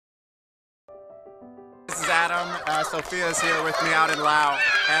is Adam. Sophia is here with me out in Laos,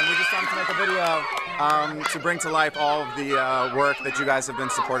 and we just wanted to make a video to bring to life all of the work that you guys have been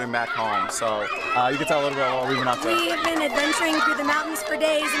supporting back home. So you can tell a little bit about what we've been up to. We've been adventuring through the mountains for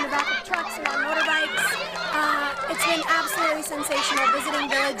days in the back of trucks and on motorbikes. It's been absolutely sensational, visiting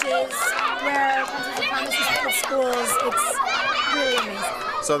villages where Caesar Augustus have schools. It's really amazing.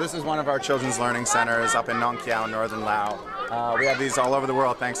 So this is one of our children's learning centers up in Nong Kiao, northern Laos. We have these all over the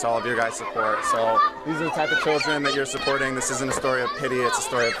world thanks to all of your guys' support. So these are the type of children that you're supporting. This isn't a story of pity, it's a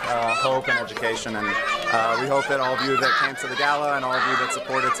story of hope and education. And we hope that all of you that came to the gala and all of you that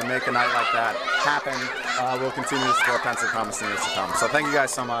supported to make a night like that happen will continue to support Pencil Promise in years to come. So thank you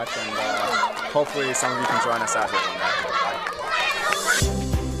guys so much, and hopefully some of you can join us out here one day.